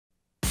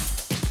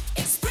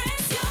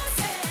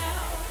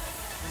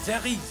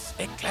There is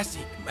a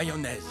classic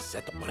mayonnaise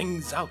that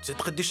brings out the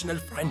traditional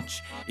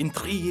French in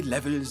 3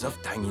 levels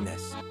of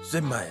tanginess. The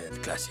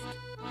mild classic,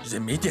 the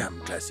medium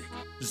classic,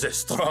 the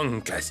strong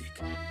classic.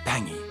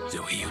 Tangy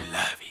the way you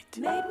love it.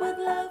 Made with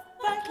love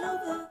by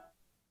Clover.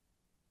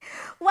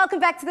 Welcome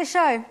back to the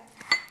show.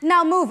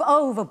 Now move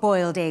over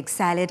boiled egg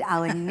salad.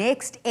 Our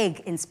next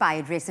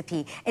egg-inspired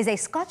recipe is a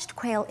scotched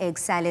quail egg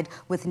salad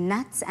with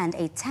nuts and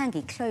a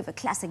tangy Clover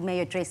classic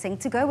mayo dressing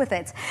to go with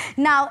it.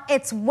 Now,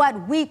 it's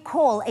what we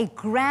call a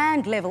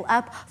grand level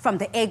up from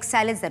the egg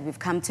salads that we've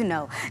come to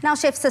know. Now,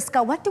 Chef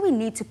Siska, what do we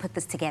need to put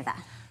this together?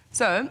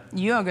 So,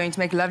 you are going to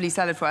make a lovely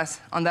salad for us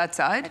on that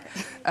side,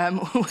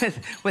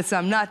 with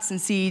some nuts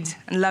and seeds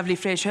and lovely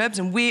fresh herbs.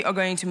 And we are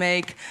going to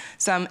make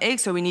some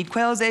eggs. So we need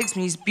quail's eggs,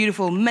 we need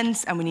beautiful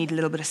mince, and we need a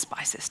little bit of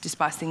spices to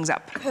spice things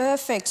up.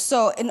 Perfect.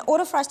 So in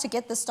order for us to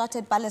get this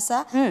started,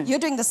 Balisa, you're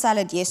doing the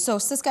salad, yes. So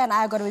Siska and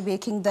I are going to be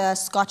making the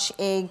Scotch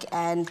egg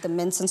and the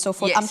mince and so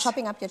forth. Yes. I'm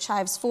chopping up your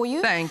chives for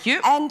you. Thank you.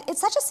 And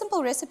it's such a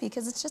simple recipe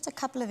because it's just a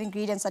couple of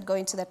ingredients that go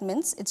into that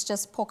mince. It's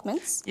just pork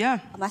mince,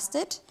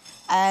 mustard,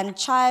 and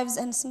chives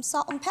and some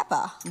salt and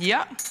pepper.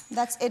 Yeah.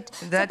 That's it.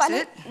 That's so,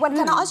 it.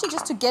 Can I ask you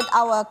just to get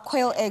our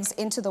quail eggs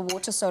into the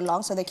water so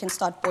long so they can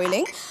start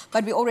boiling?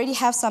 But we already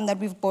have some that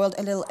we've boiled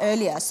a little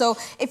earlier. So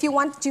if you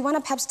want, do you want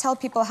to perhaps tell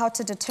people how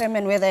to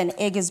determine whether an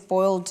egg is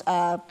boiled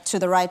to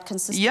the right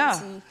consistency?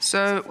 Yeah.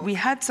 So we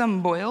had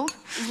some boiled.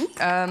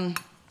 Let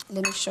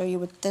me show you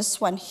with this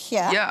one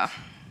here. Yeah.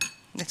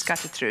 Let's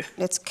cut it through.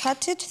 Let's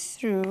cut it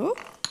through.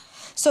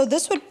 So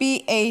this would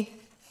be a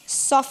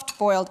soft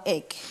boiled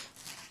egg.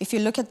 If you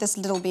look at this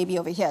little baby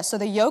over here. So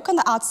the yolk on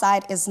the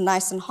outside is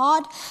nice and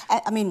hard.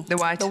 I mean, the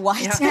white. The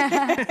white.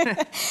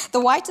 Yeah.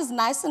 The white is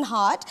nice and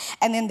hard.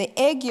 And then the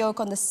egg yolk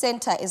on the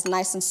center is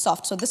nice and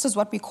soft. So this is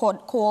what we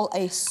call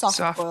a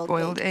soft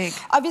boiled egg.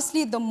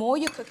 Obviously, the more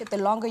you cook it, the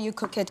longer you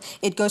cook it,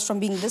 it goes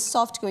from being this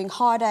soft going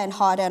harder and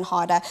harder and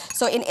harder.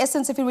 So in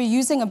essence, if we were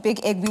using a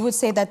big egg, we would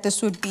say that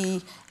this would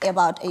be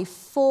about a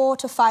 4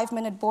 to 5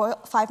 minute boil.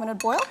 5 minute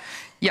boil.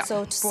 Yeah.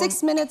 So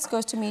 6 minutes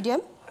goes to medium.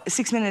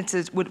 6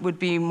 minutes would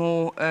be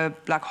more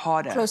like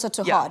harder. Closer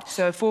to hard.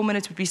 So 4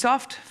 minutes would be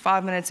soft,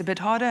 5 minutes a bit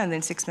harder, and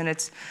then 6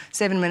 minutes,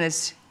 7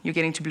 minutes, you're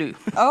getting to blue.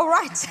 All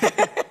right.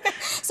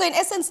 So in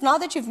essence, now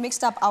that you've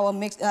mixed up our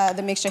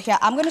the mixture here,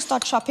 I'm going to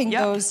start chopping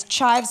those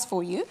chives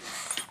for you.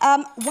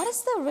 What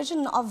is the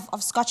origin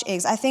of Scotch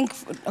eggs? I think,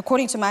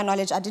 according to my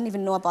knowledge, I didn't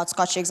even know about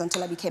Scotch eggs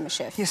until I became a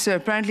chef. Yes, so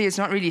apparently it's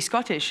not really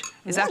Scottish.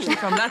 It's actually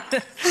from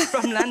London.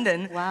 From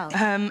London. Wow.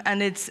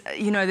 And it's,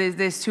 you know,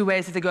 there's 2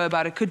 ways that they go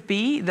about it. Could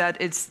be that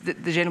it's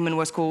the gentleman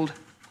was called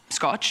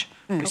Scotch,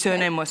 whose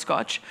surname was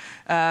Scotch.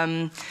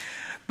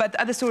 But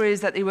the other story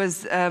is that it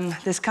was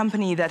this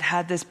company that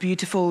had this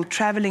beautiful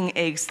traveling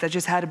eggs that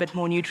just had a bit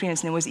more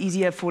nutrients, and it was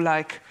easier for,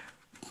 like,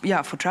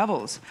 for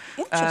travels.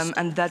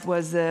 And that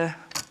was the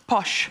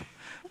posh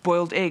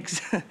boiled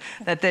eggs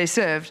that they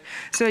served.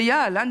 So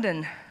yeah,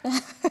 London,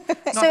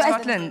 not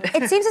Scotland.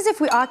 It seems as if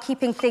we are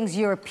keeping things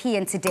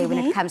European today when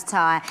it comes to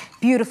our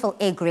beautiful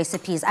egg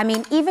recipes. I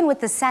mean, even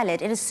with the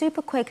salad, it is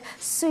super quick,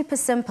 super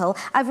simple.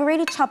 I've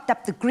already chopped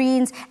up the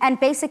greens, and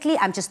basically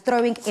I'm just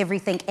throwing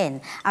everything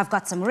in. I've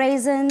got some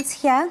raisins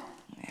here.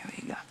 There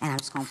we go. And I'm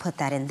just going to put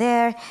that in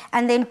there.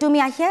 And then,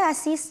 Dumia, here I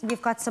see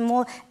we've got some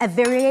more, a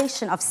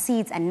variation of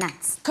seeds and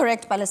nuts.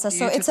 Correct, Balisa.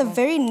 So it's a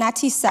very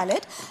nutty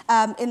salad.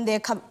 In there,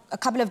 a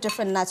couple of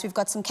different nuts. We've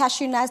got some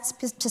cashew nuts,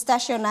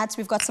 pistachio nuts.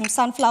 We've got some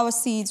sunflower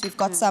seeds. We've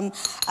got some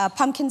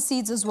pumpkin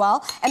seeds as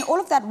well. And all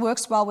of that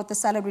works well with the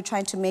salad we're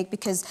trying to make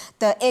because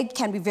the egg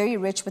can be very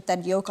rich with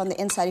that yolk on the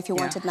inside if you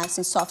want it nice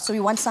and soft. So we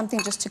want something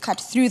just to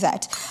cut through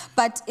that.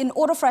 But in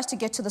order for us to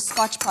get to the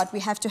Scotch part, we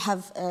have to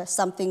have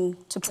something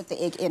to put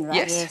the egg in, right?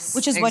 Yes.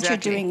 Which is what you're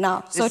doing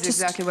now. So this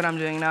is exactly what I'm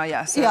doing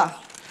now,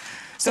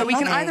 So we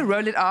can either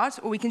roll it out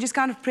or we can just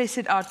kind of press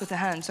it out with the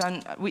hand. So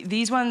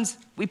these ones,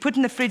 we put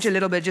in the fridge a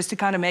little bit just to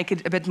kind of make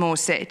it a bit more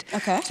set.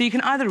 Okay. So you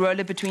can either roll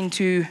it between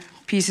 2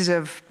 pieces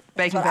of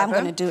baking paper. I'm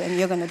going to do, and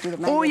you're going to do the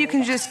manual. Or you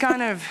can just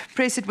kind of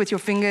press it with your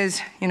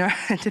fingers, you know,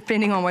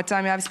 depending on what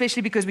time you have,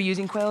 especially because we're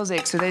using quail's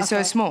eggs, so they're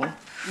so small,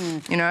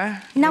 you know.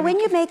 Now, when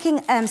you're making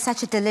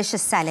such a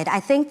delicious salad, I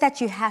think that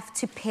you have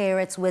to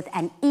pair it with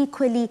an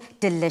equally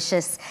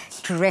delicious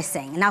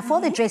dressing. Now, for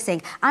the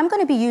dressing, I'm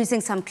going to be using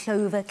some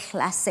Clover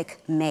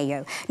Classic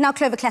Mayo. Now,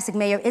 Clover Classic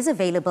Mayo is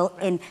available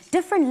in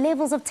different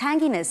levels of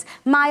tanginess.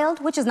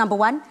 Mild, which is number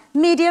 1,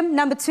 medium,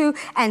 number 2,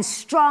 and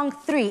strong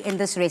 3 in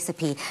this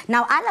recipe.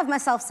 Now, I love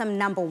myself some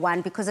number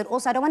 1 because it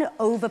also, I don't want to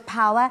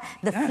overpower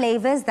the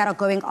flavors that are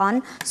going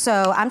on.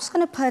 So I'm just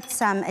going to put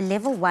some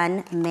level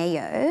 1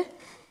 mayo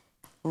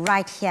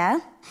right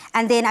here.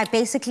 And then I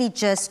basically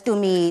just,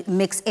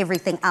 mix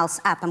everything else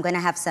up. I'm going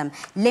to have some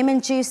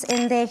lemon juice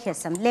in there. Here's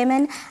some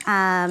lemon.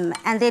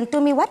 And then,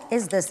 what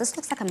is this? This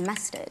looks like a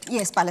mustard.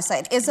 Yes, Palisa,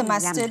 it is a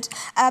mustard.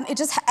 It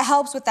just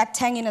helps with that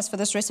tanginess for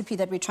this recipe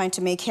that we're trying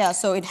to make here.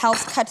 So it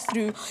helps cut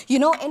through. You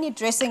know, any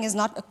dressing is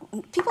not...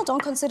 people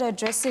don't consider a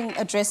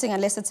dressing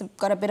unless it's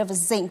got a bit of a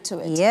zing to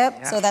it.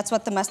 Yep. So that's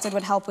what the mustard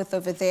would help with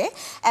over there.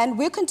 And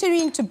we're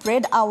continuing to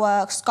bread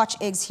our Scotch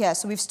eggs here.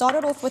 So we've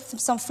started off with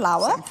some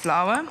flour.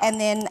 And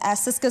then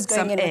Siska's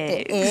going in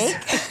with the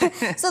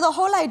egg. So the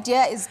whole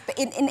idea is,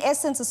 in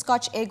essence, a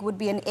Scotch egg would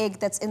be an egg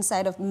that's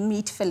inside of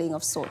meat filling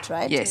of sort,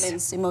 right?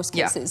 Yes. In most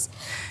cases.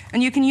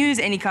 And you can use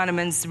any kind of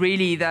mince,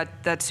 really,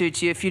 that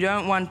suits you. If you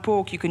don't want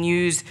pork, you can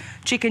use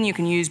chicken, you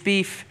can use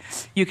beef,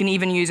 you can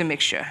even use a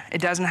mixture.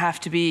 It doesn't have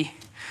to be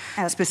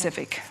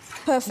specific.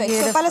 Perfect.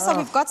 Beautiful. So, Palisa,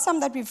 we've got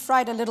some that we've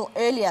fried a little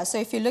earlier. So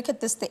if you look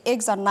at this, the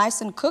eggs are nice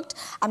and cooked.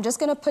 I'm just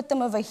going to put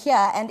them over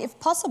here. And if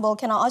possible,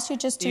 can I ask you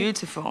just to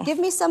give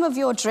me some of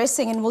your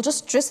dressing, and we'll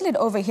just drizzle it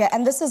over here.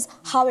 And this is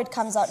how it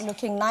comes out,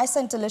 looking nice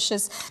and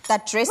delicious.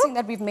 That dressing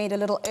that we've made a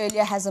little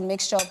earlier has a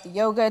mixture of the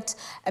yogurt,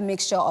 a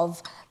mixture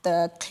of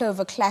the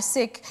Clover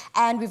Classic,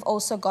 and we've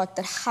also got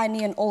the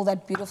honey and all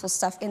that beautiful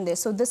stuff in there.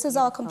 So this is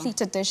our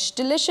completed dish.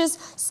 Delicious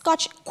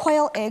Scotch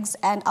quail eggs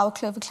and our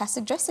Clover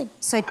Classic dressing.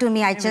 So,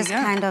 Tumi, I just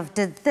kind of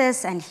did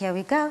this, and here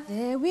we go.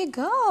 There we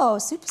go.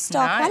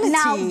 Superstar quality.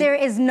 Now, there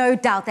is no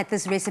doubt that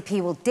this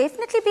recipe will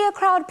definitely be a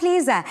crowd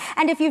pleaser.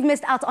 And if you've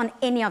missed out on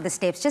any of the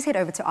steps, just head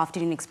over to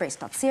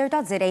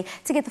afternoonexpress.co.za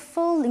to get the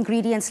full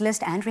ingredients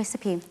list and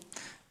recipe.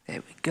 There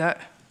we go.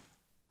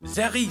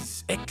 There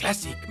is a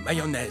classic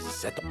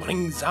mayonnaise that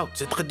brings out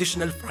the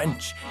traditional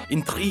French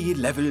in 3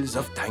 levels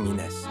of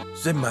tanginess.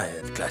 The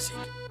mild classic,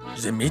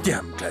 the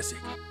medium classic,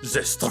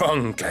 the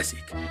strong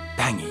classic.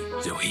 Tangy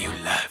the way you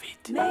love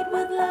it. Made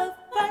with love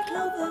by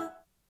Clover.